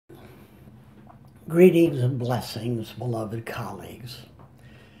Greetings and blessings, beloved colleagues.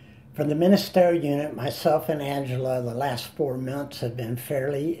 From the ministerial unit, myself and Angela, the last 4 months have been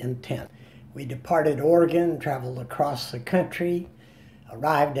fairly intense. We departed Oregon, traveled across the country,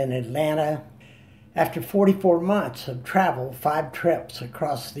 arrived in Atlanta. After 44 months of travel, 5 trips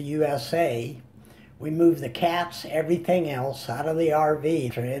across the USA, we moved the cats, everything else, out of the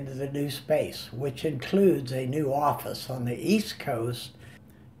RV into the new space, which includes a new office on the East Coast.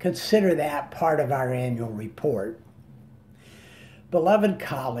 Consider that part of our annual report. Beloved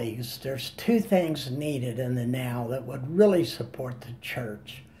colleagues, there's 2 things needed in the now that would really support the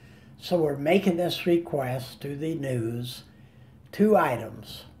church. So we're making this request to the news, 2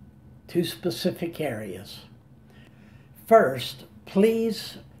 items, 2 specific areas. First,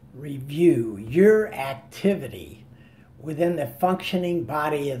 please review your activity within the functioning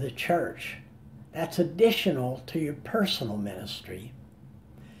body of the church. That's additional to your personal ministry.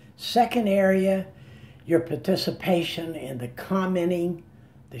 Second area, your participation in the commenting,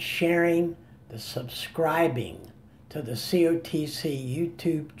 the sharing, the subscribing to the COTC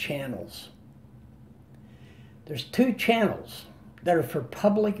YouTube channels. There's 2 channels that are for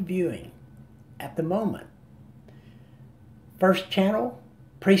public viewing at the moment. First channel,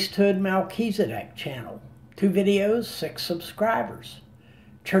 Priesthood Melchizedek channel, 2 videos, 6 subscribers.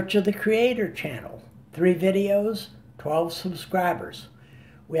 Church of the Creator channel, 3 videos, 12 subscribers.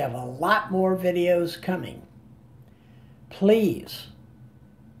 We have a lot more videos coming. Please,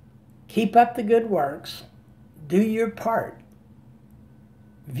 keep up the good works. Do your part.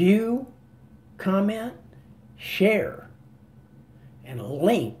 View, comment, share, and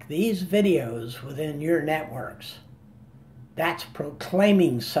link these videos within your networks. That's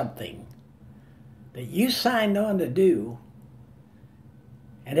proclaiming something that you signed on to do,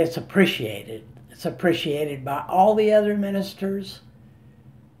 and it's appreciated. It's appreciated by all the other ministers,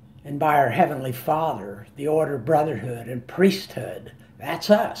 and by our Heavenly Father, the order, brotherhood, and priesthood. That's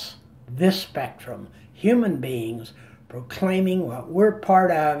us, this spectrum, human beings proclaiming what we're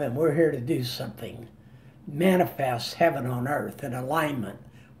part of, and we're here to do something. Manifest heaven on earth in alignment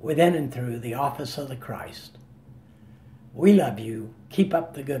within and through the office of the Christ. We love you. Keep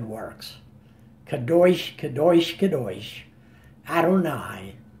up the good works. Kadosh, Kadosh, Kadosh,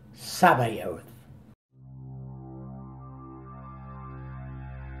 Adonai, Sabaoth.